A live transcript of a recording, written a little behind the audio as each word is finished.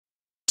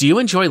Do you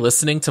enjoy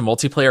listening to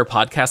multiplayer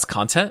podcast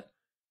content?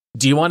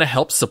 Do you want to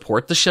help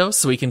support the show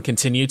so we can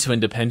continue to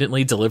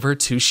independently deliver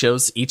 2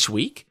 shows each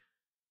week?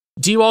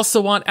 Do you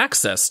also want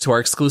access to our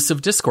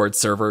exclusive Discord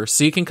server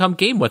so you can come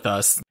game with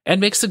us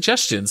and make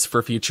suggestions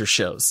for future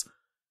shows?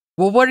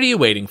 Well, what are you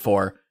waiting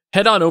for?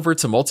 Head on over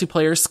to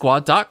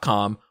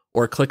multiplayersquad.com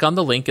or click on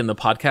the link in the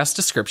podcast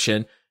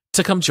description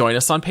to come join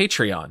us on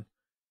Patreon.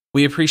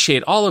 We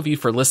appreciate all of you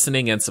for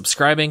listening and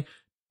subscribing.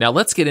 Now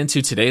let's get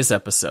into today's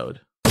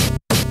episode.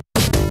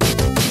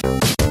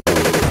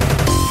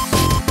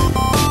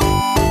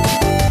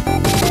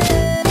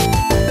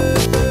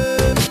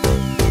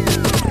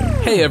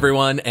 Hey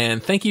everyone,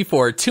 and thank you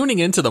for tuning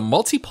into the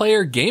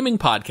Multiplayer Gaming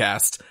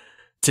Podcast.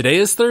 Today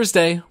is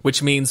Thursday,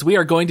 which means we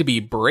are going to be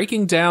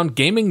breaking down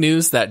gaming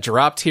news that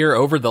dropped here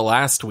over the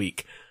last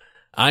week.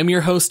 I'm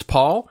your host,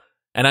 Paul,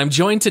 and I'm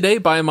joined today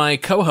by my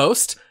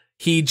co-host.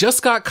 He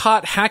just got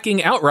caught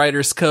hacking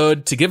Outriders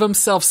code to give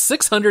himself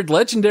 600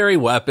 legendary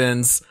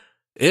weapons.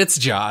 It's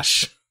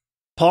Josh.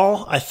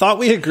 Paul, I thought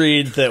we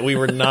agreed that we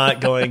were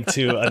not going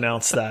to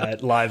announce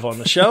that live on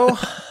the show.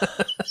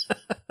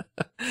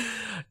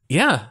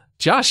 Yeah.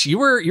 Josh, you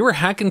were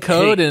hacking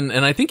code, Hey. and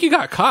I think you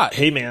got caught.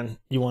 Hey man,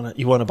 you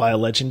wanna buy a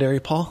legendary,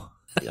 Paul?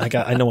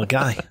 I know a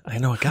guy,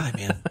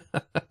 man.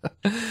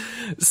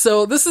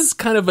 So this is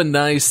kind of a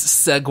nice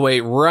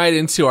segue right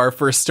into our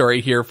first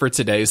story here for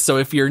today. So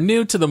if you're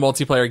new to the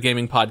Multiplayer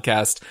Gaming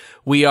Podcast,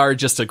 we are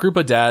just a group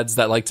of dads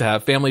that like to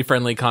have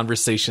family-friendly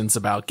conversations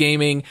about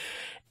gaming.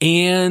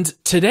 And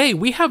today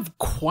we have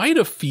quite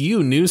a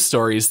few news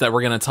stories that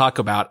we're going to talk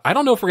about. I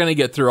don't know if we're going to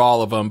get through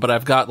all of them, but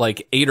I've got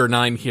like 8 or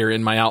 9 here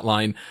in my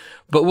outline,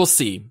 but we'll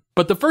see.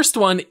 But the first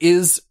one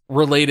is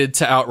related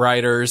to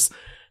Outriders.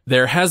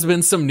 There has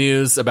been some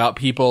news about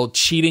people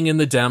cheating in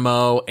the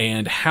demo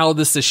and how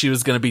this issue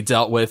is going to be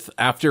dealt with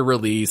after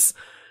release.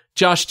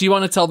 Josh, do you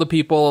want to tell the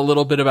people a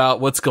little bit about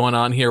what's going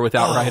on here with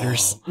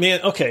Outriders? Oh, man,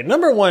 okay.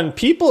 Number one,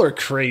 people are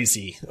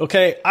crazy.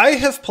 Okay. I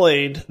have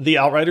played the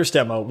Outriders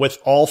demo with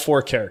all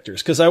 4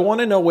 characters because I want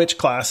to know which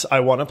class I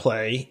want to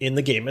play in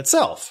the game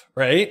itself.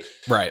 Right.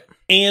 Right.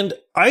 And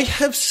I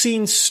have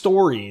seen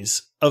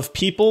stories of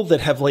people that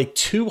have like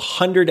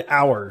 200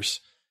 hours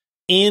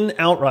in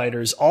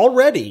Outriders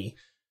already.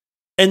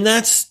 And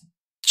that's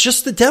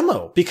just the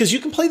demo, because you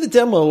can play the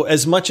demo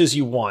as much as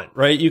you want,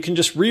 right? You can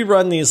just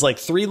rerun these like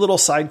 3 little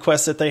side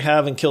quests that they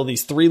have and kill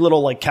these 3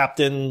 little like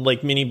captain,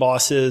 like mini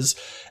bosses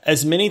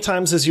as many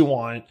times as you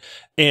want.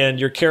 And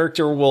your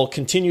character will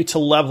continue to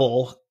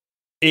level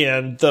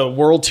and the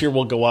world tier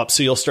will go up.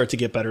 So you'll start to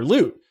get better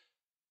loot.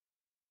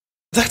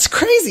 That's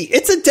crazy.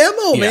 It's a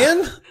demo,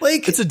 man.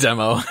 Like it's a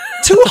demo.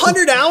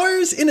 200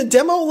 hours in a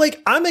demo.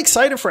 Like I'm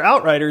excited for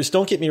Outriders.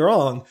 Don't get me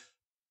wrong,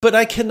 but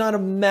I cannot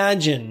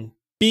imagine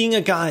being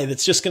a guy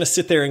that's just going to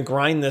sit there and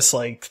grind this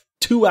like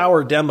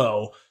 2-hour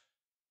demo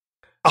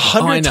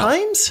 100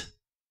 times.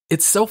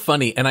 It's so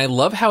funny. And I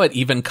love how it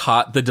even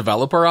caught the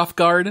developer off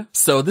guard.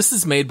 So this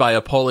is made by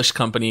a Polish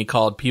company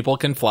called People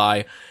Can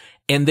Fly.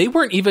 And they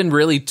weren't even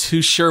really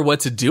too sure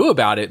what to do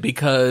about it,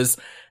 because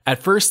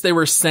at first they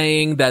were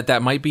saying that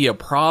that might be a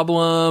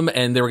problem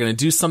and they were going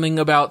to do something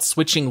about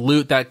switching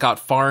loot that got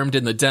farmed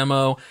in the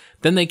demo.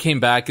 Then they came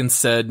back and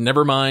said,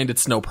 never mind,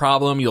 it's no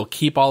problem. You'll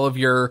keep all of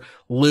your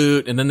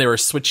loot. And then they were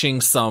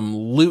switching some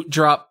loot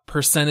drop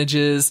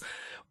percentages.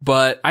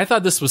 But I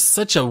thought this was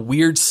such a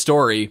weird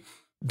story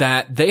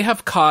that they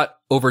have caught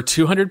over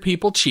 200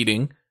 people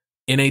cheating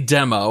in a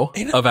demo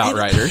of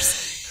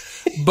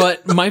Outriders.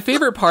 But my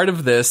favorite part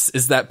of this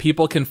is that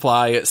People Can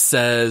Fly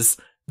says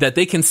that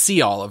they can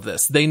see all of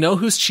this. They know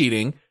who's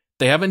cheating.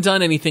 They haven't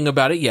done anything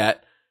about it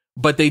yet.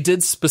 But they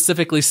did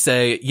specifically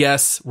say,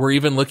 yes, we're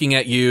even looking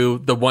at you,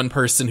 the one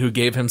person who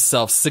gave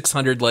himself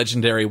 600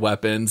 legendary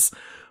weapons,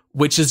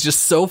 which is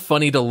just so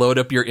funny to load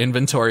up your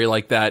inventory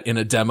like that in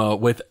a demo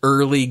with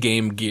early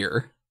game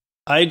gear.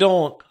 I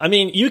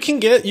mean, you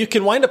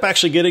can wind up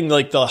actually getting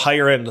like the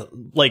higher end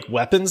like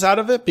weapons out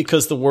of it,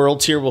 because the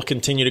world tier will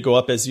continue to go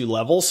up as you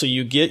level. So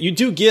you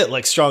do get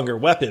like stronger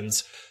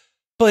weapons,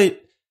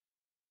 but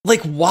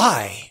like,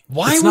 why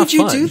would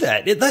you do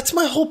that? That's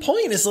my whole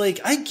point, is like,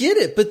 I get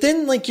it. But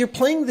then like you're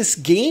playing this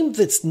game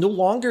that's no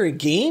longer a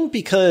game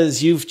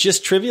because you've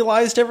just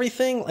trivialized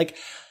everything. Like,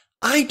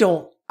 I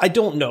don't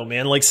know,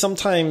 man. Like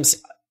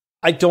sometimes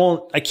I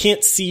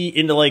can't see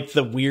into like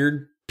the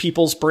weird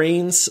people's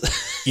brains.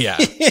 Yeah.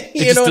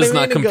 It just does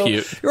not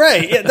compute.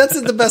 Right. Yeah. That's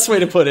the best way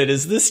to put it,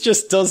 is this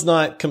just does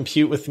not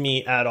compute with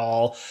me at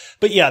all.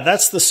 But yeah,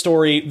 that's the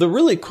story. The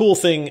really cool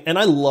thing, and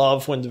I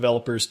love when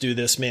developers do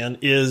this, man,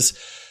 is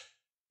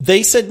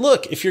they said,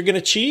 look, if you're going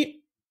to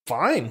cheat,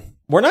 fine.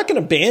 We're not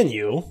going to ban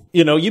you.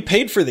 You know, you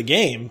paid for the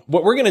game.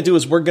 What we're going to do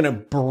is we're going to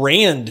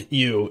brand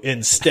you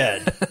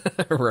instead.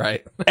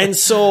 Right. And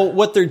so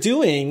what they're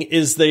doing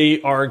is they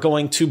are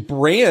going to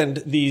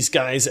brand these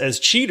guys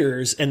as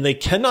cheaters, and they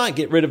cannot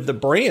get rid of the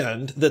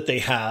brand that they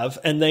have,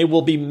 and they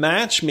will be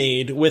match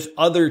made with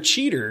other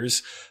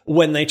cheaters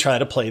when they try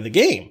to play the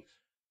game.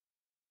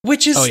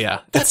 Which is, oh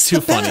yeah, that's too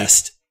the funny.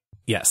 best.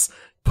 Yes.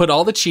 Put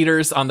all the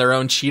cheaters on their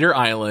own cheater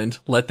island,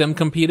 let them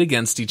compete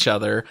against each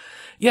other.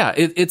 Yeah,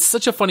 it's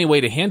such a funny way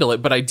to handle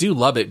it, but I do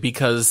love it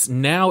because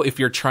now if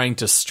you're trying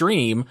to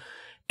stream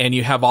and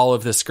you have all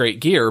of this great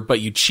gear, but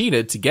you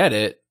cheated to get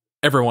it,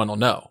 everyone will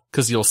know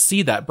because you'll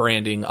see that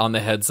branding on the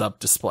heads up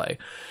display.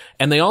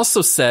 And they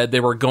also said they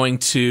were going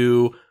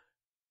to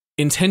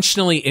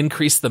intentionally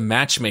increase the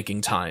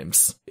matchmaking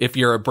times if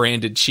you're a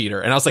branded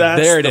cheater. And I was like,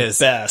 there it is.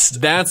 Best.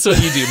 That's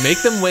what you do.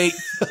 Make them wait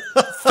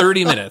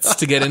 30 minutes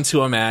to get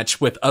into a match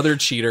with other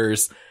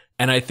cheaters.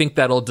 And I think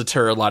that'll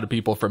deter a lot of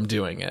people from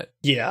doing it.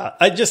 Yeah.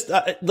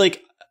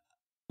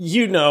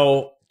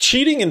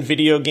 Cheating in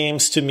video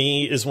games to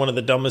me is one of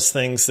the dumbest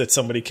things that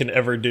somebody can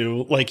ever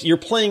do. Like, you're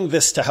playing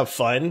this to have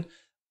fun.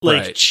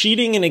 Like, right.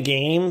 Cheating in a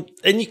game,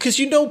 and because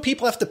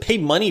people have to pay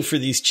money for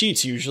these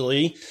cheats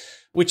usually,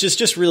 which is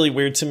just really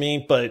weird to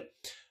me. But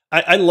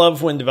I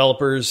love when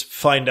developers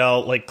find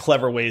out like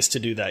clever ways to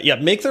do that. Yeah,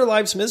 make their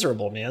lives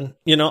miserable, man.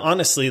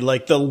 Honestly,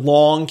 like the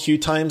long queue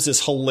times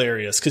is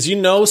hilarious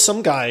because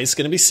some guy's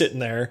going to be sitting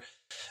there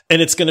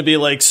and it's going to be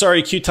like,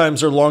 sorry, queue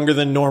times are longer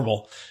than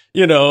normal,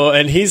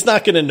 and he's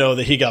not going to know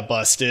that he got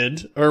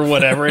busted or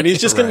whatever. And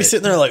he's just going to be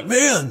sitting there like,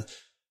 man,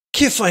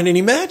 can't find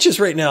any matches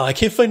right now. I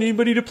can't find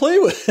anybody to play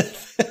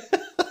with.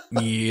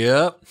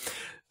 Yep.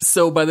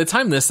 So by the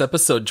time this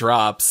episode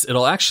drops,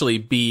 it'll actually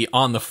be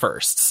on the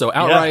 1st. So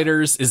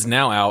Outriders is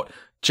now out.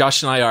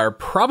 Josh and I are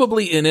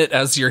probably in it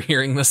as you're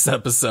hearing this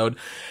episode.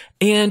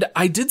 And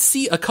I did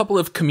see a couple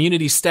of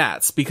community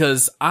stats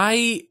because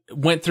I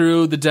went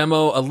through the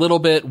demo a little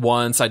bit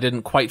once. I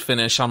didn't quite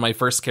finish on my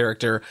first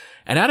character.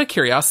 And out of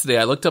curiosity,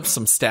 I looked up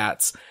some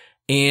stats.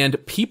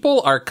 And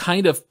people are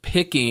kind of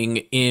picking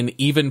in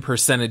even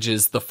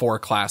percentages the 4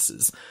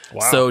 classes.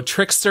 Wow. So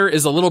Trickster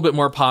is a little bit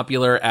more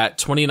popular at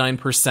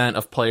 29%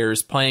 of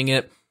players playing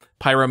it.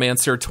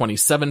 Pyromancer,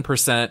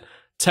 27%.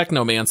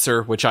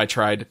 Technomancer, which I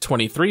tried,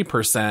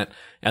 23%.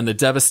 And the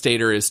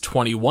Devastator is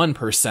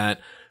 21%.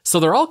 So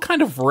they're all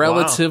kind of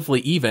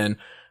relatively even.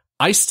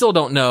 I still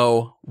don't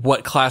know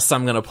what class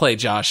I'm going to play,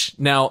 Josh.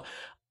 Now,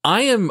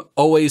 I am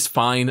always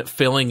fine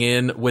filling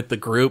in with the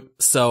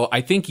group. So I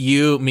think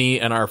you, me,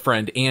 and our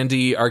friend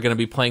Andy are going to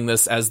be playing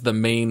this as the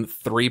main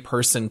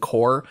 3-person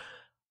core.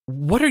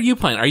 What are you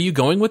playing? Are you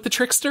going with the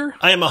Trickster?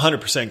 I am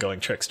 100%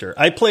 going Trickster.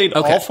 I played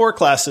all 4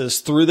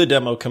 classes through the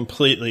demo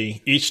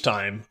completely each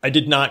time. I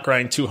did not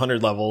grind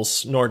 200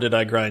 levels, nor did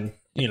I grind,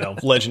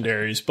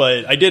 legendaries,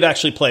 but I did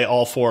actually play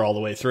all 4 all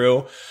the way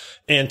through.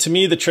 And to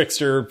me, the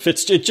Trickster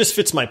just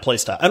fits my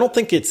playstyle. I don't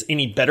think it's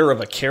any better of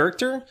a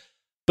character,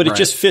 but it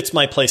just fits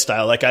my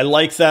playstyle. Like, I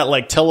like that,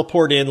 like,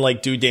 teleport in,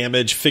 like, do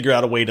damage, figure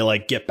out a way to,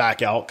 like, get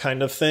back out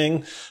kind of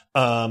thing.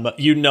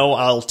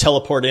 I'll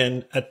teleport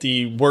in at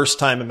the worst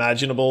time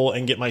imaginable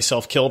and get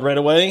myself killed right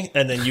away.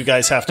 And then you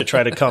guys have to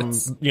try to come,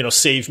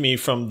 save me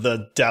from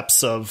the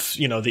depths of,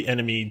 the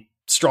enemy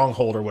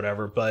stronghold or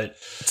whatever. But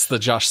it's the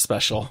Josh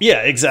special.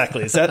 Yeah,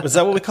 exactly. Is that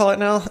what we call it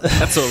now?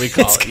 That's what we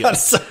call it.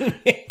 Yes.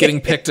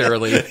 Getting picked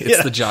early.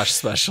 It's the Josh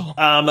special.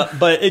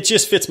 But it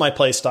just fits my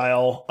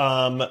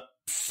playstyle.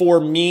 For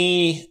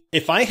me,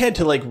 if I had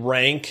to like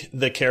rank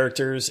the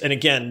characters, and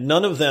again,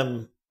 none of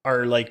them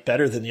are like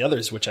better than the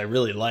others, which I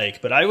really like,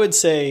 but I would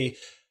say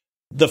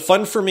the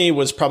fun for me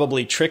was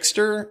probably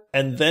Trickster,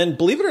 and then,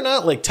 believe it or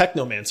not, like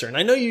Technomancer. And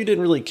I know you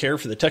didn't really care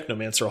for the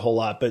Technomancer a whole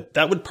lot, but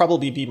that would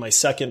probably be my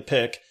second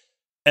pick.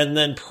 And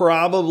then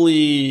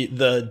probably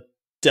the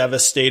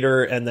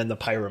Devastator and then the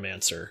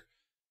Pyromancer.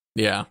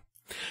 Yeah.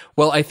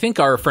 Well, I think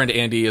our friend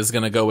Andy is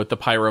going to go with the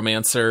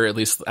Pyromancer, at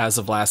least as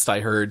of last I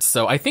heard.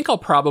 So I think I'll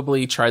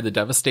probably try the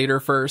Devastator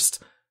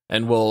first,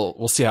 and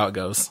we'll see how it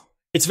goes.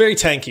 It's very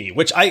tanky,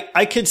 which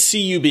I could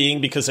see you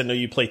being because I know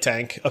you play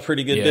tank a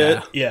pretty good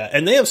bit. Yeah,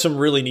 and they have some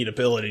really neat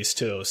abilities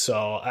too.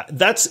 So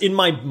that's in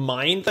my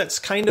mind. That's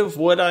kind of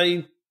what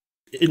I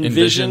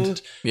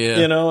envisioned.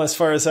 Yeah. As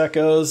far as that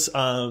goes.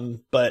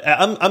 But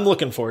I'm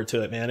looking forward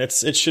to it, man.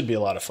 It should be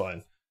a lot of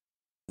fun.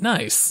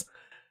 Nice.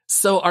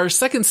 So our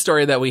second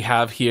story that we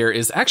have here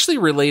is actually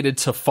related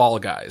to Fall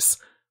Guys,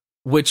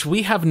 which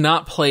we have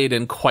not played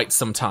in quite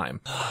some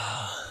time.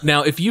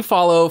 Now, if you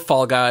follow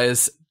Fall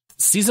Guys,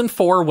 Season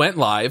 4 went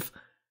live.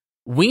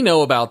 We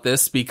know about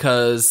this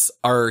because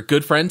our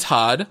good friend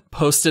Todd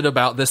posted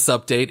about this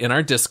update in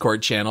our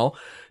Discord channel.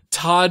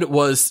 Todd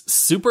was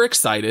super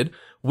excited.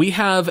 We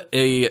have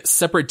a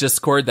separate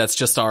Discord that's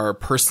just our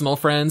personal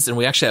friends, and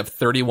we actually have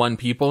 31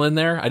 people in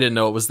there. I didn't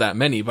know it was that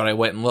many, but I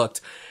went and looked.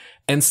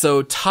 And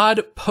so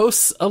Todd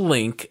posts a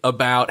link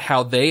about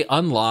how they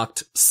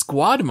unlocked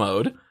squad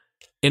mode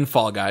in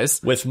Fall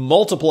Guys. With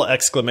multiple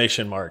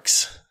exclamation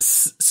marks.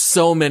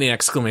 So many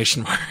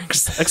exclamation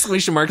marks.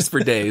 Exclamation marks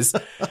for days.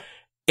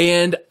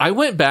 And I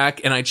went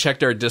back and I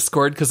checked our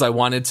Discord because I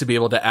wanted to be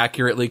able to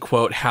accurately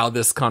quote how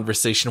this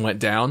conversation went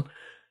down.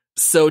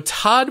 So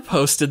Todd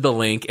posted the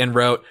link and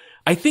wrote,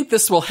 "I think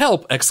this will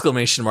help!"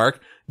 Exclamation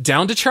mark.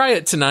 Down to try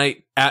it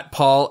tonight.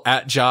 @Paul,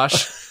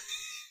 @Josh.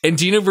 And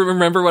do you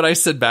remember what I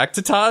said back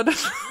to Todd?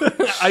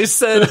 I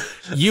said,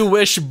 "You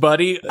wish,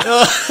 buddy."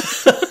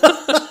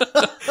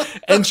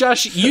 And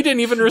Josh, you didn't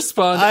even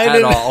respond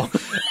at all.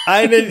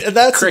 I didn't.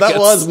 That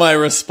was my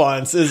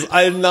response. Is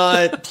I'm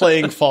not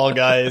playing Fall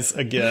Guys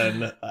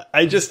again.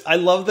 I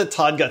love that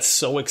Todd got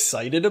so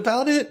excited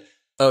about it.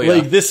 Oh yeah,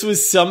 like this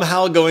was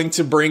somehow going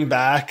to bring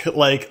back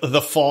like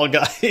the Fall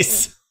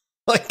Guys.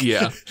 Like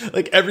yeah,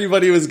 like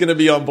everybody was going to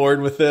be on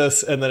board with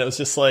this, and then it was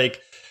just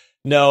like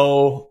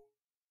no.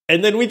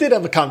 And then we did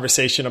have a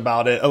conversation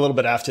about it a little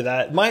bit after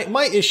that.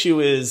 My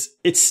issue is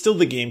it's still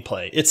the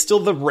gameplay. It's still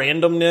the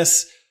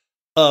randomness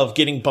of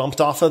getting bumped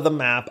off of the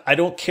map. I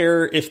don't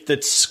care if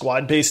it's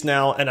squad based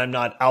now and I'm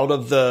not out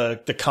of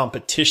the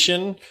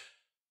competition,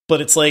 but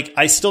it's like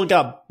I still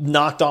got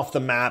knocked off the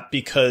map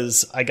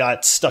because I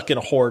got stuck in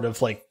a horde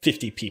of like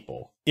 50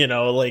 people. You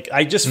know, like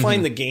I just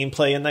find the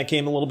gameplay in that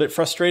game a little bit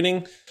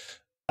frustrating.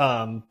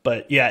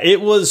 But yeah,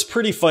 it was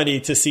pretty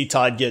funny to see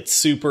Todd get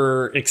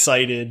super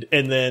excited.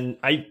 And then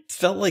I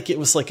felt like it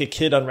was like a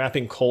kid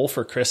unwrapping coal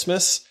for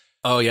Christmas.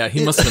 Oh yeah,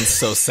 he must have been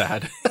so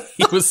sad.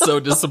 He was so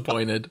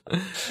disappointed.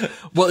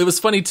 Well, it was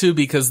funny too,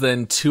 because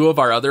then two of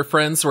our other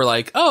friends were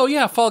like, oh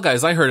yeah, Fall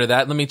Guys, I heard of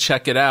that. Let me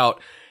check it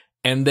out.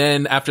 And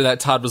then after that,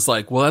 Todd was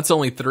like, well, that's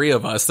only 3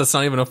 of us. That's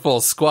not even a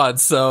full squad.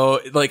 So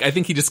like, I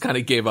think he just kind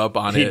of gave up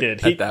on it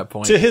at that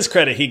point. To his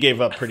credit, he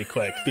gave up pretty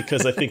quick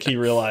because I think he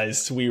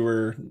realized we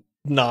were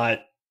not.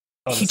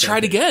 He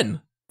tried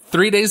again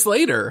 3 days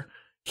later.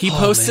 He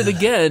posted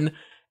again,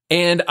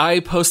 and I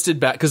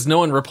posted back because no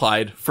one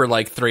replied for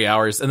like 3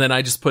 hours. And then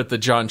I just put the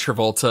John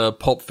Travolta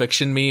Pulp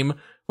Fiction meme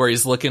where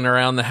he's looking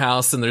around the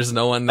house and there's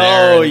no one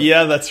there. Oh,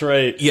 yeah, that's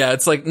right. Yeah,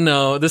 it's like,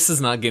 no, this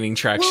is not getting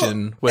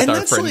traction with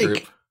our friend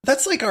group.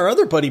 That's like our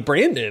other buddy,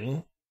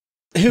 Brandon,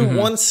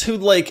 Brandon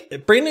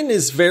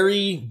is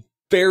very,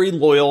 very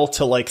loyal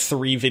to like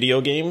 3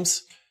 video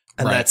games,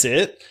 and that's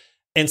it.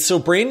 And so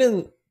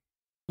Brandon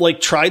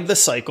like tried the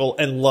cycle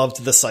and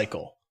loved the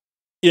cycle.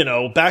 You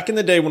know, back in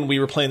the day when we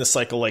were playing the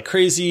cycle like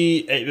crazy,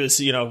 it was,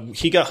 you know,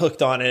 he got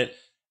hooked on it.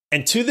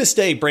 And to this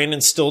day,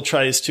 Brandon still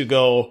tries to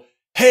go,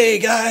 hey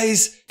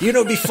guys, you know,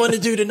 it'd be fun to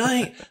do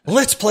tonight.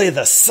 Let's play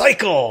the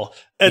cycle.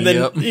 And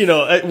then, you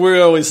know,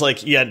 we're always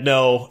like, yeah,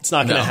 no, it's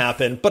not going to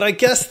happen. But I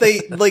guess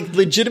they like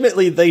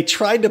legitimately, they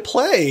tried to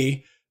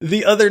play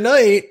the other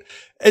night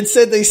and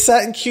said they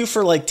sat in queue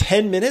for like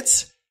 10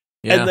 minutes.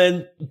 Yeah. And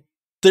then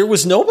there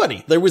was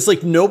nobody. There was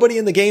like nobody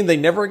in the game. They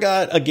never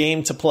got a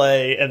game to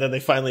play. And then they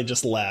finally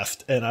just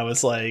left. And I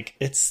was like,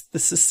 this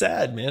is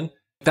sad, man.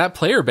 That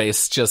player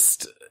base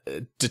just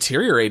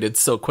deteriorated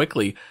so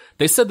quickly.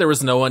 They said there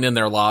was no one in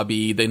their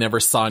lobby. They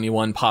never saw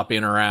anyone pop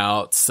in or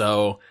out.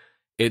 So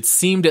it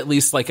seemed, at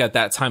least like at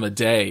that time of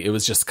day, it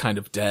was just kind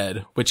of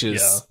dead, which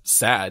is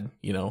sad,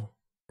 you know,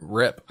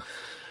 rip.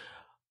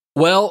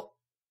 Well,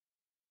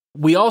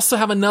 we also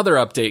have another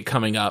update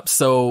coming up.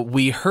 So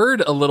we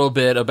heard a little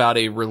bit about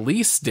a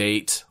release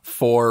date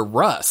for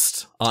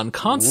Rust on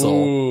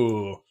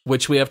console,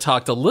 which we have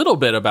talked a little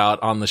bit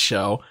about on the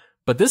show,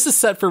 but this is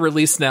set for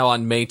release now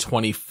on May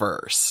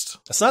 21st.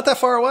 It's not that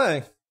far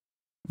away.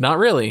 Not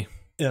really.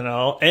 You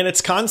know, and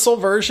it's console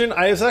version.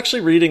 I was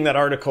actually reading that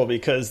article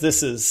because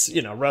this is,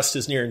 you know, Rust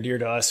is near and dear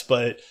to us,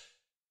 but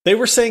they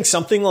were saying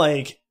something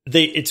like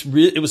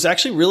it was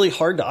actually really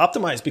hard to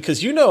optimize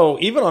because, you know,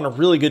 even on a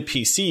really good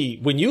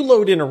PC, when you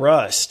load in a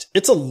Rust,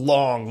 it's a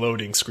long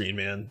loading screen,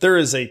 man. There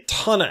is a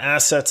ton of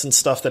assets and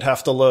stuff that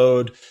have to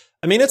load.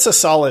 I mean, it's a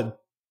solid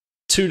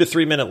 2 to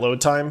 3 minute load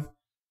time.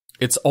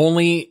 It's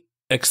only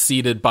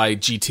exceeded by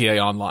GTA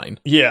Online.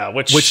 Yeah,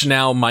 which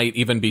now might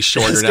even be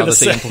shorter now that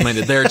they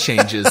implemented their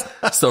changes.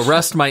 So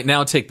Rust might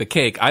now take the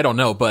cake. I don't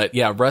know, but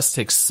yeah, Rust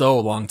takes so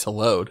long to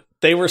load.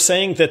 They were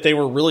saying that they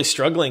were really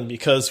struggling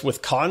because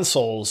with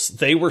consoles,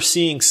 they were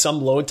seeing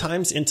some load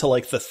times into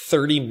like the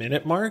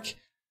 30-minute mark.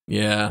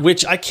 Yeah.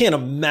 Which I can't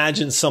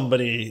imagine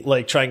somebody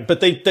like trying, but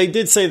they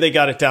did say they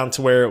got it down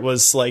to where it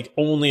was like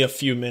only a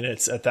few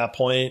minutes at that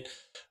point.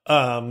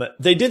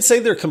 They did say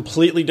they're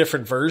completely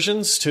different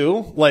versions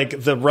too.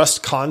 Like the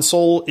Rust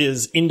console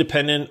is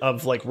independent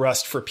of like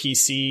Rust for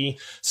PC.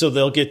 So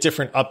they'll get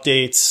different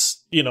updates,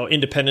 you know,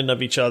 independent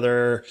of each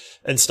other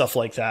and stuff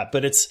like that.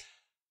 But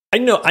I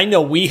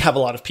know we have a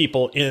lot of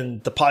people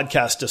in the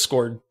podcast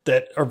Discord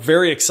that are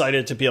very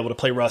excited to be able to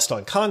play Rust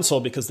on console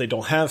because they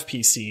don't have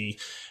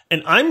PC.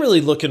 And I'm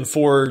really looking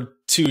forward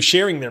to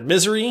sharing their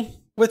misery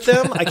with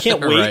them. I can't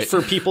wait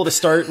for people to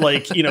start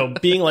like, you know,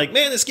 being like,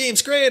 man, this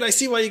game's great. I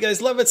see why you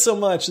guys love it so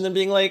much. And then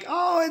being like,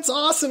 oh, it's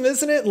awesome,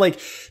 isn't it? Like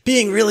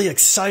being really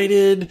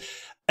excited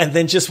and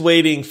then just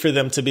waiting for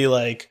them to be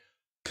like,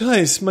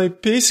 guys, my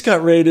base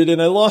got raided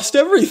and I lost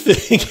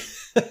everything.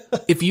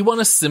 If you want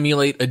to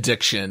simulate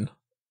addiction,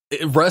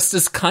 Rust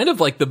is kind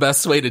of like the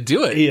best way to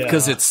do it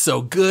because it's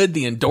so good.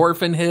 The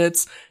endorphin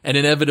hits and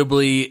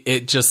inevitably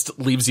it just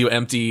leaves you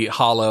empty,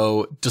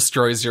 hollow,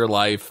 destroys your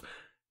life.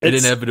 It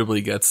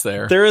inevitably gets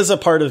there. There is a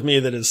part of me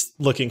that is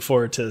looking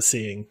forward to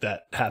seeing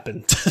that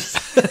happen.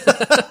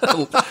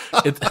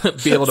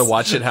 Be able to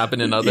watch it happen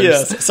in others.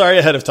 Yes. Sorry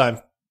ahead of time.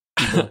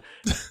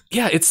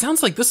 Yeah, it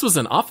sounds like this was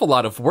an awful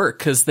lot of work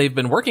because they've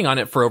been working on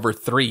it for over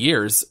 3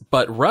 years,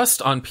 but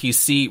Rust on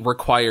PC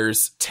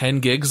requires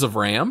 10 gigs of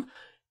RAM.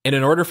 And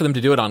in order for them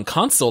to do it on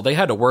console, they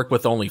had to work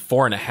with only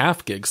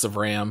 4.5 gigs of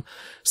RAM.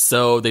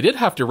 So they did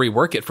have to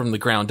rework it from the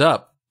ground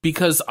up,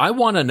 because I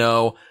want to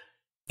know,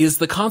 is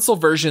the console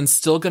version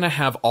still going to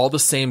have all the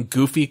same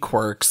goofy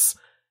quirks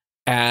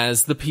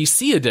as the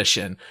PC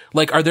edition?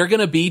 Like, are there going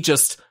to be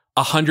just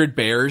 100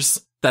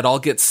 bears that all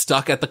get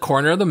stuck at the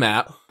corner of the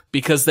map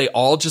because they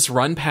all just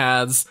run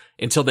paths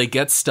until they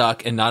get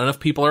stuck and not enough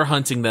people are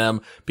hunting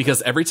them?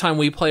 Because every time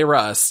we play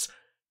Rust,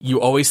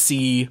 you always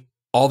see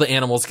all the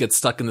animals get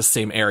stuck in the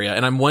same area.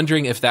 And I'm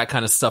wondering if that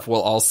kind of stuff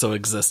will also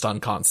exist on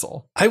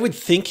console. I would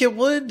think it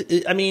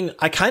would. I mean,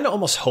 I kind of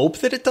almost hope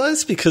that it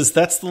does, because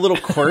that's the little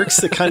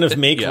quirks that kind of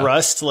make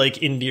Rust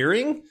like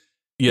endearing.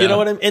 Yeah. You know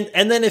what I mean?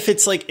 And then if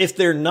it's like, if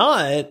they're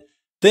not,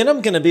 then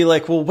I'm going to be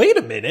like, well, wait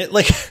a minute.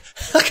 Like,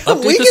 how come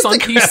we get the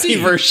crappy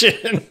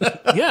version?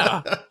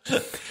 Yeah.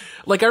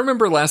 Like, I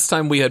remember last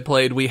time we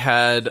played,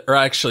 or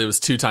actually it was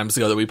 2 times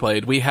ago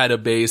that we had a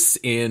base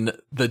in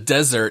the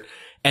desert.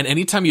 And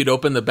anytime you'd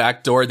open the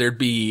back door, there'd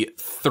be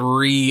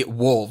 3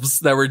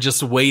 wolves that were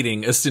just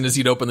waiting as soon as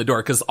you'd open the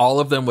door, because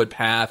all of them would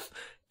path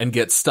and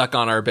get stuck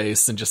on our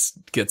base and just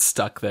get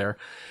stuck there.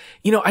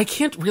 You know, I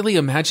can't really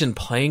imagine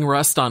playing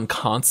Rust on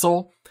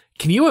console.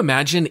 Can you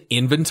imagine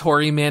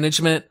inventory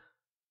management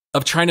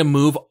of trying to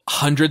move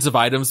hundreds of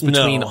items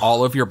between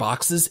all of your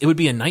boxes? It would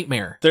be a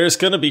nightmare. There's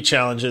going to be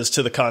challenges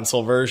to the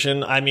console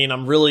version. I mean,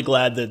 I'm really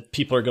glad that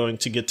people are going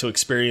to get to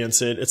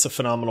experience it. It's a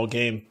phenomenal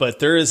game, but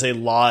there is a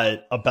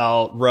lot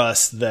about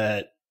Rust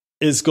that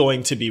is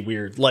going to be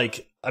weird.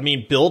 Like, I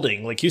mean,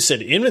 building, like you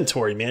said,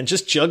 inventory, man,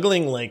 just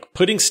juggling, like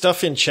putting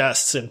stuff in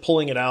chests and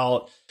pulling it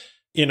out,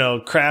 you know,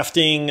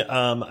 crafting.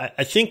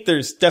 I think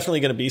there's definitely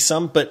going to be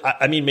some, but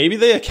I mean, maybe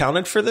they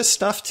accounted for this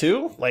stuff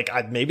too. Like,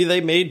 maybe they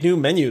made new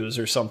menus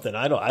or something.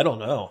 I don't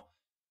know.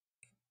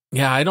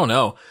 Yeah, I don't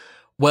know.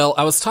 Well,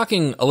 I was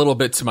talking a little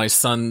bit to my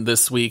son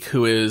this week,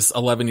 who is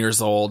 11 years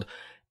old,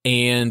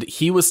 and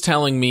he was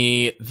telling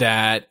me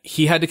that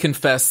he had to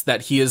confess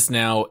that he is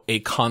now a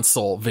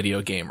console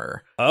video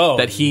gamer. Oh,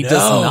 that he does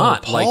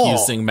not like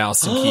using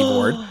mouse and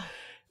keyboard.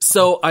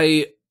 So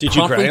I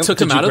promptly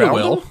took him out of the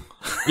will.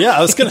 Yeah, I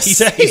was going to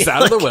say. He's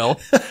out of the will.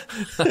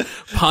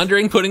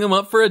 Pondering putting him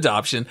up for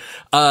adoption.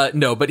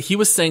 No, but he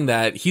was saying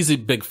that he's a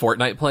big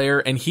Fortnite player,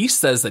 and he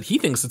says that he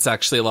thinks it's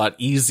actually a lot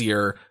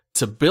easier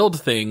to build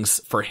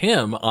things for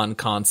him on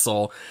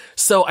console.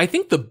 So I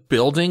think the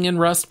building in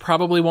Rust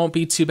probably won't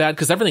be too bad,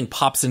 because everything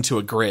pops into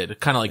a grid,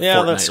 kind of like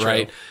Fortnite,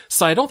 right?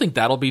 So I don't think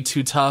that'll be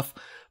too tough.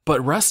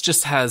 But Rust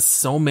just has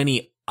so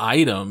many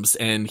items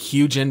and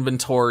huge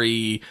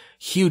inventory,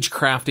 huge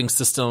crafting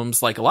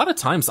systems. Like, a lot of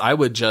times I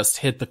would just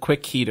hit the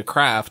quick key to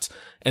craft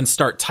and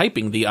start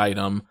typing the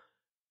item,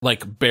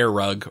 like bear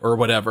rug or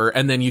whatever,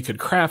 and then you could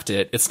craft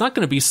it. It's not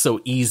going to be so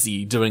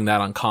easy doing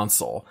that on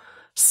console.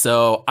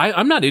 So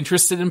I'm not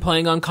interested in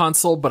playing on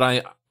console,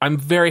 but I'm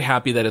very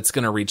happy that it's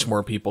going to reach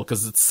more people,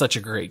 because it's such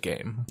a great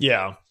game.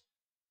 Yeah.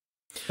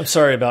 I'm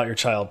sorry about your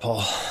child,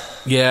 Paul.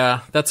 Yeah,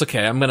 that's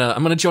okay. I'm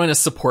gonna join a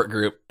support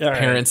group,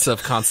 parents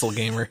of console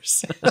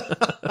gamers.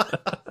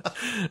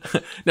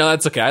 No,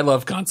 that's okay. I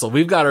love console.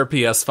 We've got our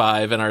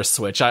PS5 and our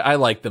Switch. I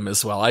like them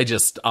as well. I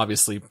just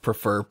obviously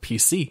prefer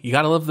PC. You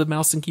gotta love the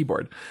mouse and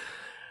keyboard.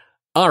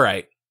 All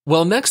right.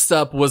 Well, next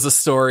up was a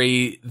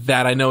story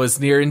that I know is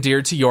near and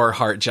dear to your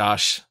heart,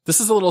 Josh.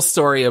 This is a little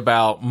story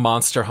about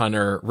Monster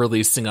Hunter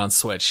releasing on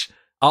Switch.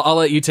 I'll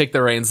let you take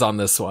the reins on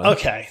this one.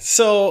 Okay.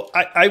 So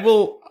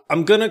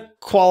I'm going to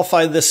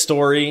qualify this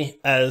story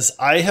as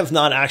I have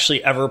not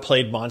actually ever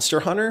played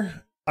Monster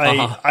Hunter.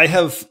 I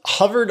have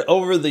hovered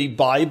over the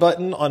buy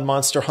button on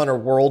Monster Hunter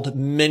World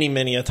many,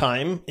 many a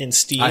time in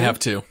Steam. I have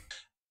too.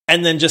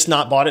 And then just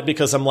not bought it,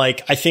 because I'm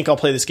like, I think I'll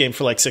play this game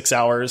for like 6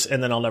 hours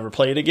and then I'll never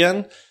play it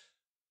again.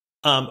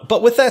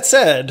 But with that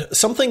said,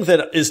 something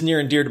that is near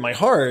and dear to my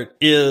heart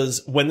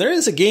is when there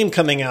is a game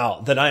coming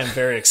out that I am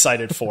very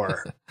excited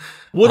for.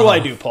 What do I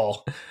do,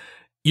 Paul?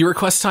 You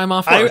request time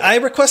off work. I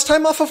request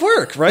time off of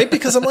work, right?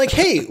 Because I'm like,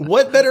 hey,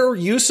 what better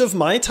use of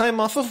my time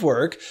off of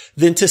work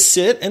than to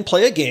sit and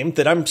play a game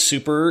that I'm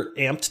super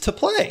amped to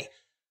play?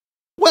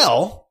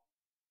 Well,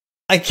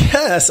 I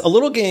guess a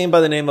little game by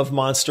the name of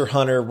Monster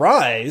Hunter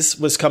Rise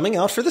was coming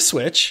out for the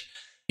Switch.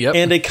 Yep.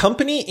 And a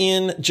company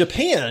in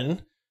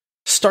Japan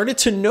started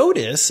to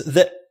notice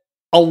that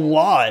a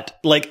lot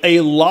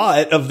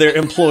of their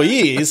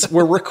employees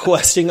were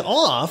requesting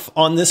off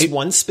on this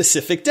one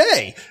specific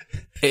day.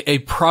 A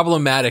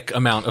problematic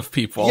amount of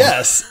people.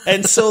 Yes.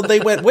 And so they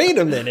went, wait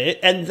a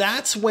minute. And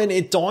that's when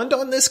it dawned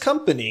on this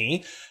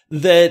company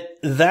that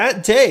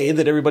day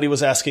that everybody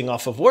was asking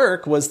off of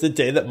work was the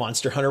day that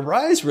Monster Hunter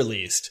Rise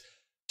released.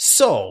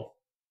 So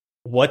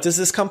what does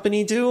this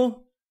company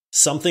do?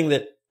 Something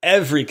that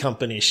every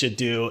company should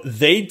do.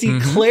 They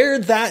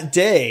declared that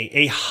day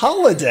a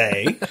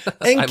holiday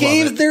and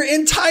gave their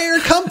entire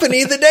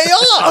company the day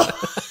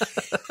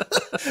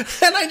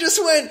off. And I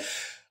just went,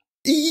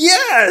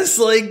 yes,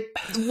 like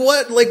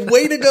what, like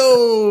way to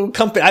go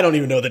company. I don't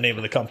even know the name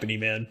of the company,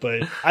 man,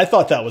 but I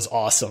thought that was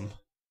awesome.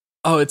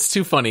 Oh, it's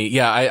too funny.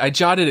 Yeah, I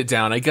jotted it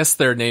down. I guess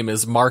their name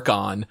is Mark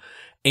On.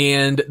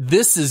 And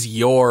this is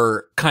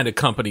your kind of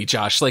company,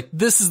 Josh. Like,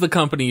 this is the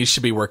company you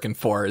should be working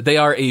for. They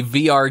are a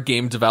VR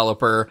game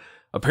developer.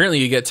 Apparently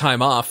you get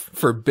time off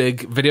for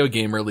big video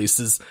game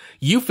releases.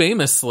 You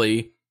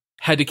famously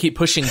had to keep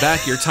pushing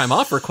back your time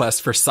off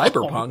request for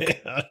Cyberpunk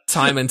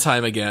time and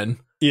time again.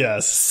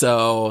 Yes.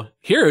 So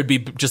here it would be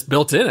just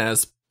built in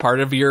as part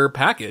of your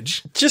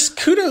package. Just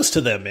kudos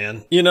to them,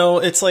 man. You know,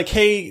 it's like,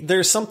 hey,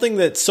 there's something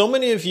that so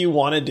many of you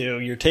want to do.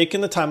 You're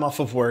taking the time off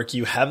of work.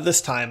 You have this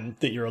time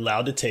that you're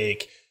allowed to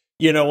take.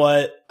 You know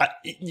what?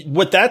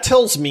 What that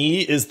tells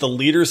me is the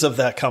leaders of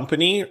that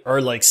company are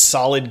like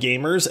solid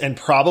gamers and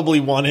probably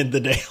wanted the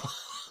day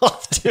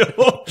off too,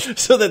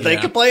 so that they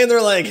could play. And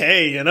they're like,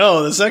 hey, you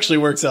know, this actually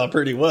works out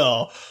pretty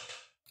well.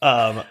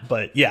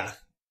 But yeah.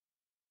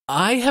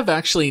 I have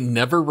actually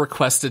never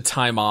requested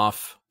time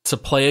off to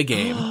play a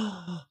game.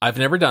 I've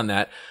never done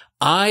that.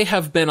 I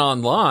have been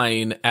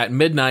online at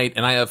midnight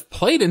and I have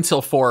played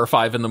until 4 or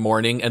 5 in the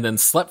morning and then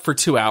slept for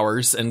 2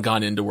 hours and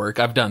gone into work.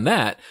 I've done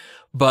that.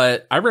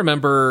 But I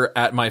remember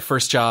at my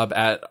first job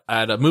at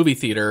a movie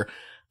theater,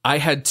 I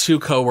had 2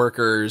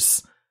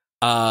 coworkers,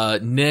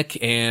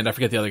 Nick and I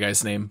forget the other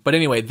guy's name. But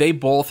anyway, they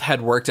both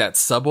had worked at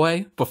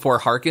Subway before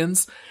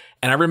Harkins.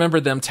 And I remember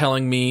them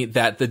telling me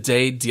that the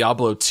day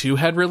Diablo 2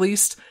 had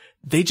released,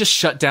 they just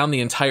shut down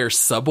the entire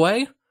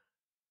Subway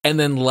and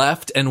then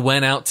left and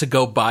went out to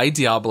go buy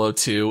Diablo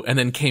 2 and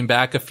then came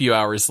back a few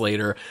hours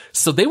later.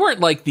 So they weren't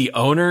like the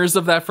owners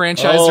of that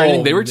franchise or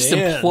anything. They were just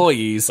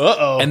employees.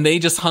 And they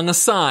just hung a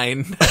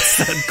sign that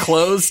said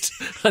closed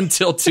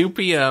until 2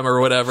 p.m. or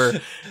whatever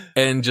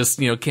and just,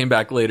 you know, came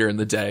back later in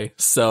the day.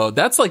 So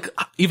that's like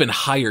even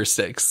higher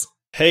stakes.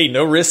 Hey,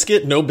 no risk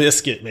it, no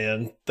biscuit,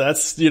 man.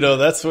 That's, you know,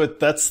 that's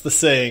the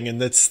saying,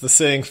 and that's the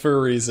saying for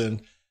a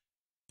reason.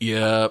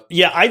 Yeah.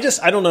 Yeah, I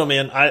don't know,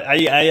 man.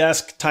 I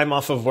ask time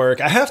off of work.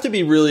 I have to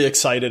be really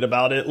excited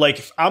about it.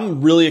 Like,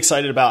 I'm really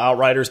excited about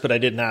Outriders, but I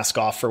didn't ask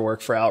off for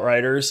work for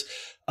Outriders.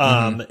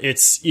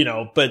 It's, you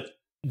know, but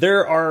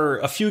there are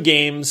a few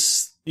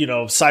games, you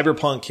know,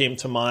 Cyberpunk came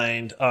to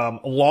mind.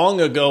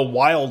 Long ago,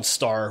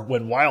 WildStar,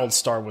 when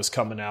WildStar was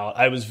coming out,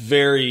 I was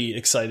very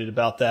excited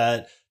about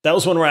that. That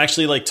was one where I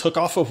actually like took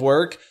off of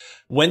work,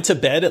 went to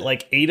bed at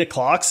like 8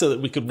 o'clock so that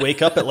we could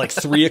wake up at like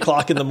 3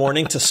 o'clock in the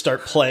morning to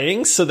start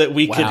playing so that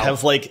we could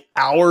have like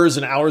hours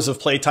and hours of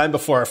playtime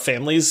before our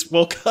families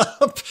woke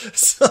up.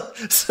 So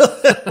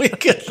that we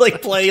could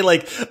like play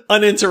like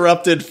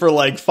uninterrupted for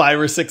like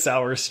 5 or 6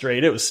 hours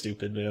straight. It was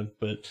stupid, man.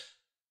 But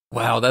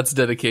wow, that's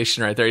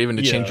dedication right there, even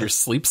to change your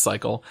sleep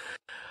cycle.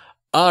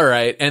 All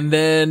right. And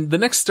then the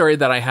next story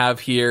that I have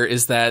here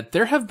is that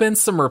there have been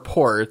some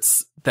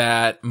reports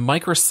that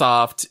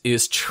Microsoft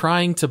is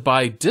trying to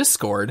buy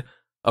Discord,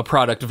 a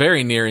product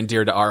very near and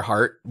dear to our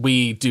heart.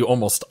 We do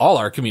almost all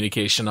our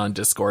communication on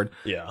Discord.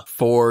 Yeah.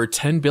 For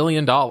 $10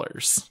 billion.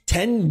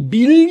 $10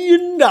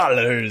 billion.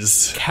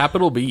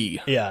 Capital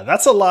B. Yeah,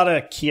 that's a lot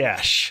of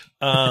cash.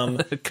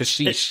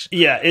 Kashish.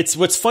 It's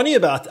what's funny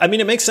about, I mean,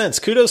 it makes sense.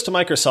 Kudos to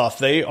Microsoft.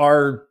 They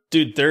are,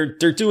 dude,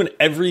 they're doing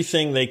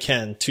everything they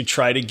can to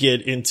try to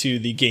get into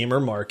the gamer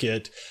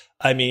market.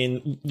 I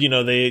mean, you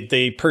know,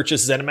 they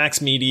purchased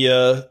ZeniMax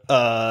Media.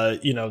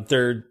 You know,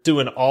 they're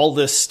doing all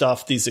this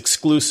stuff, these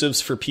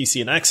exclusives for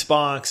PC and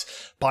Xbox,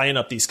 buying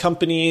up these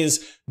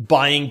companies,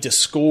 buying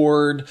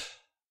Discord.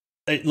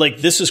 Like,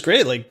 this is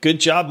great. Like, good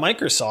job,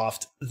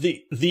 Microsoft.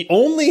 The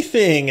only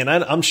thing, and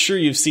I'm sure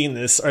you've seen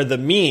this, are the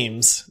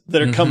memes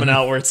that are coming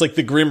out where it's like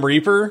the Grim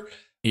Reaper.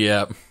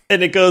 Yeah.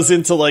 And it goes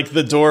into like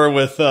the door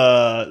with,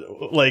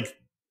 like,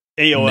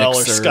 AOL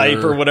Mixer. Or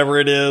Skype or whatever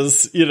it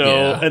is, you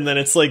know, and then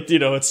it's like, you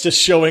know, it's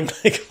just showing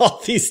like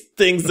all these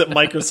things that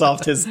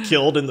Microsoft has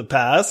killed in the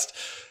past.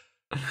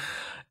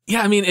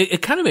 Yeah, I mean,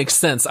 it kind of makes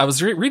sense. I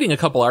was reading a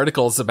couple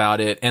articles about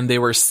it, and they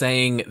were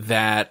saying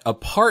that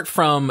apart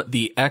from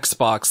the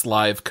Xbox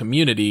Live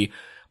community,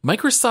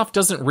 Microsoft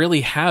doesn't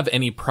really have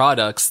any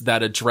products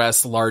that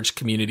address large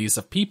communities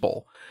of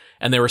people.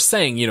 And they were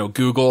saying, you know,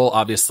 Google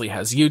obviously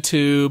has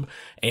YouTube,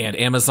 and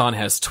Amazon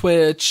has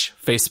Twitch,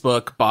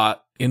 Facebook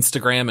bought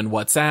Instagram and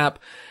WhatsApp.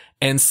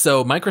 And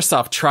so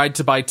Microsoft tried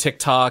to buy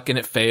TikTok and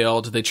it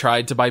failed. They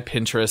tried to buy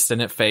Pinterest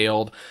and it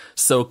failed.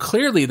 So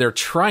clearly they're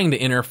trying to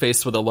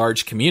interface with a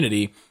large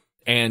community,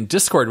 and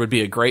Discord would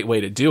be a great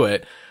way to do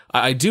it.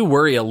 I do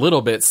worry a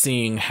little bit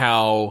seeing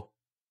how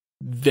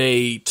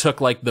they took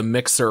like the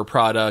Mixer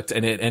product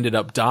and it ended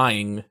up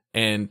dying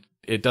and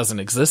it doesn't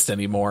exist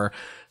anymore.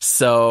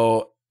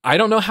 So I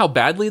don't know how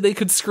badly they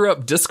could screw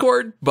up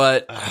Discord,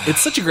 but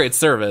it's such a great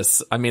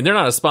service. I mean, they're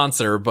not a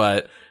sponsor,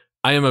 but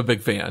I am a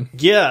big fan.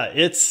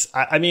 Yeah,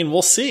 I mean,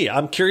 we'll see.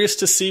 I'm curious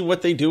to see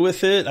what they do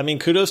with it. I mean,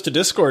 kudos to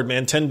Discord,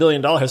 man. $10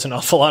 billion is an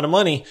awful lot of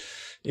money,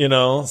 you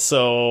know?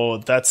 So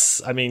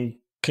that's, I mean,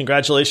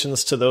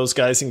 congratulations to those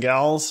guys and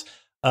gals.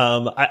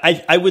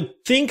 I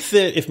would think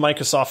that if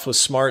Microsoft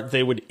was smart,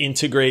 they would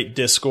integrate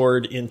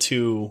Discord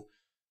into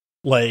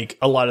like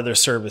a lot of their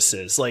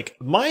services. Like,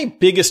 my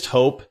biggest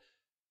hope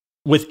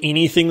with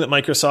anything that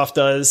Microsoft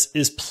does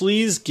is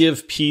please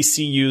give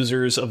PC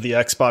users of the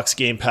Xbox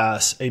Game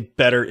Pass a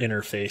better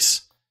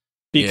interface.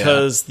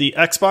 because the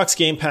Xbox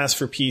Game Pass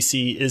for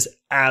PC is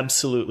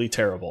absolutely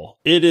terrible.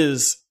 It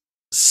is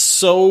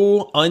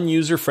so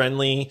unuser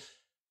friendly.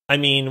 I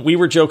mean, we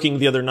were joking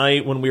the other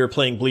night when we were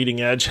playing Bleeding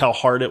Edge how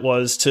hard it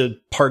was to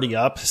party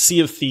up.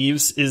 Sea of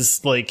Thieves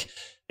is like,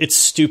 it's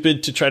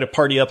stupid to try to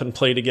party up and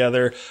play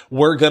together.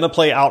 We're going to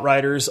play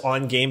Outriders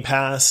on Game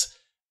Pass.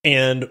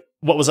 And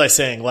what was I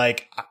saying?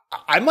 Like,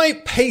 I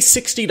might pay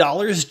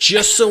 $60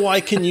 just so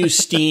I can use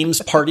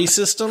Steam's party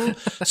system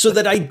so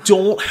that I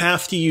don't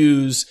have to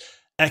use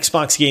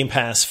Xbox Game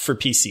Pass for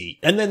PC.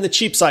 And then the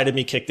cheap side of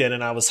me kicked in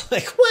and I was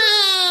like,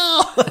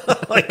 well,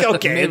 like,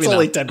 okay, it's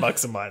only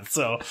 $10 a month.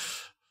 So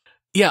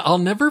yeah, I'll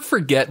never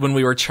forget when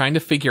we were trying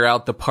to figure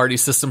out the party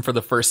system for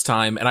the first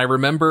time. And I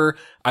remember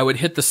I would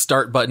hit the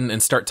start button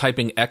and start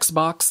typing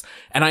Xbox.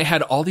 And I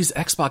had all these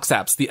Xbox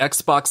apps, the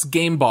Xbox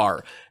Game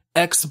Bar,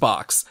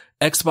 Xbox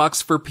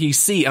for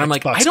PC. And I'm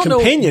like, I don't know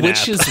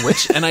which is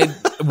which. And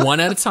one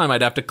at a time,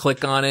 I'd have to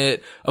click on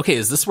it. Okay,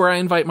 is this where I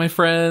invite my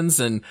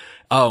friends? And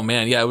oh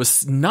man, yeah, it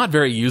was not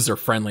very user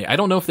friendly. I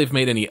don't know if they've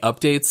made any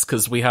updates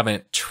because we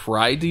haven't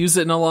tried to use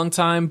it in a long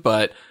time,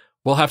 but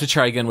we'll have to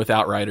try again with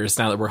Outriders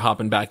now that we're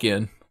hopping back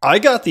in. I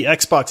got the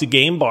Xbox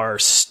Game Bar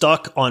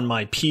stuck on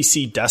my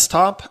PC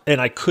desktop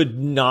and I could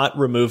not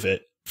remove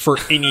it for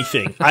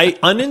anything. I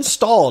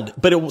uninstalled,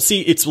 but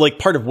it's like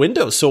part of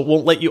Windows, so it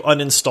won't let you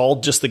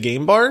uninstall just the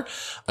Game Bar.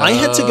 I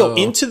had to go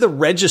into the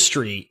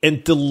registry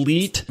and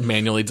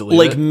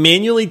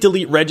manually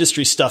delete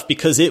registry stuff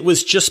because it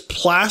was just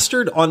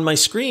plastered on my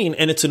screen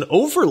and it's an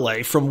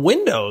overlay from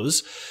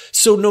Windows.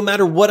 So no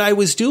matter what I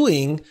was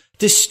doing,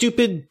 this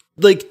stupid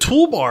like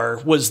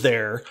toolbar was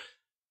there.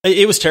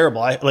 It was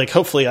terrible.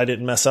 Hopefully I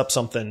didn't mess up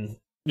something,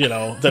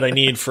 that I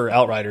need for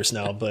Outriders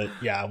now, but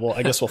yeah, well,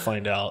 I guess we'll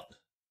find out.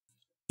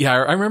 Yeah,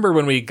 I remember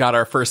when we got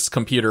our first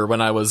computer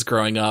when I was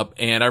growing up,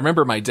 and I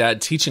remember my dad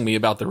teaching me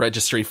about the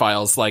registry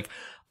files, like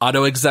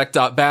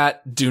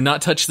autoexec.bat, do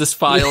not touch this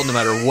file, no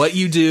matter what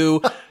you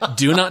do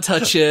not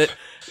touch it.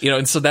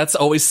 And so that's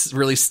always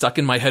really stuck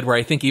in my head where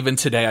I think even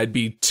today I'd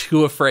be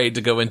too afraid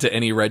to go into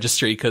any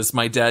registry because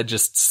my dad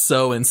just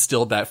so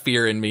instilled that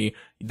fear in me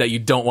that you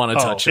don't want to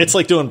touch it. It's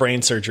like doing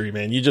brain surgery,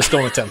 man. You just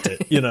don't attempt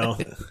it,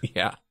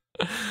 Yeah.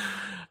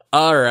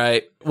 All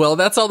right. Well,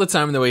 that's all the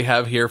time that we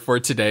have here for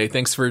today.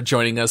 Thanks for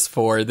joining us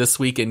for This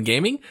Week in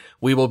Gaming.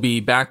 We will be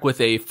back with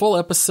a full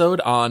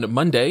episode on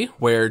Monday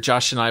where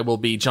Josh and I will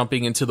be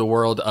jumping into the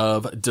world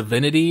of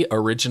Divinity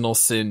Original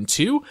Sin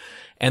 2.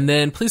 And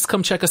then please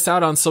come check us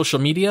out on social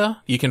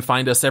media. You can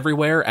find us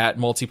everywhere at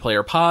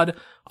Multiplayer Pod,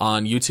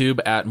 on YouTube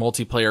at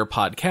Multiplayer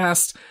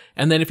Podcast.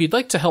 And then if you'd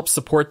like to help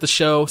support the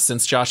show,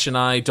 since Josh and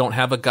I don't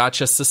have a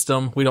gacha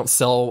system, we don't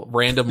sell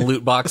random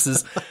loot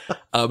boxes.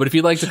 But if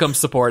you'd like to come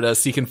support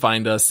us, you can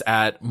find us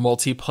at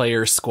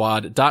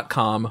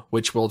multiplayersquad.com,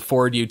 which will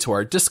forward you to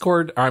our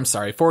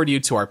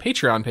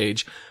Patreon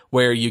page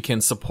where you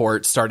can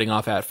support starting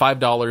off at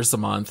 $5 a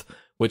month,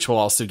 which will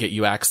also get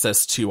you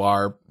access to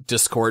our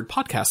Discord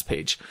podcast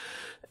page.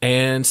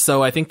 And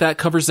so I think that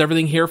covers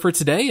everything here for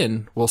today,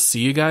 and we'll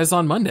see you guys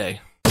on Monday.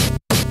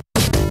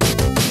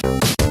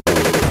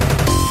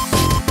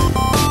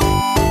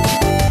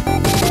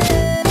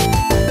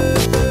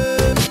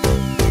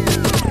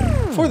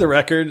 For the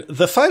record,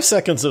 the 5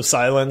 seconds of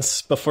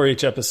silence before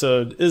each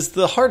episode is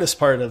the hardest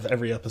part of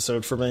every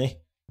episode for me.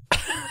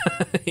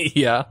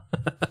 Yeah.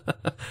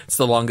 It's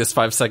the longest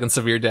 5 seconds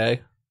of your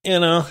day.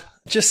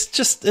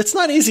 Just it's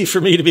not easy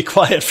for me to be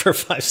quiet for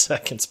 5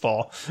 seconds,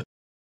 Paul.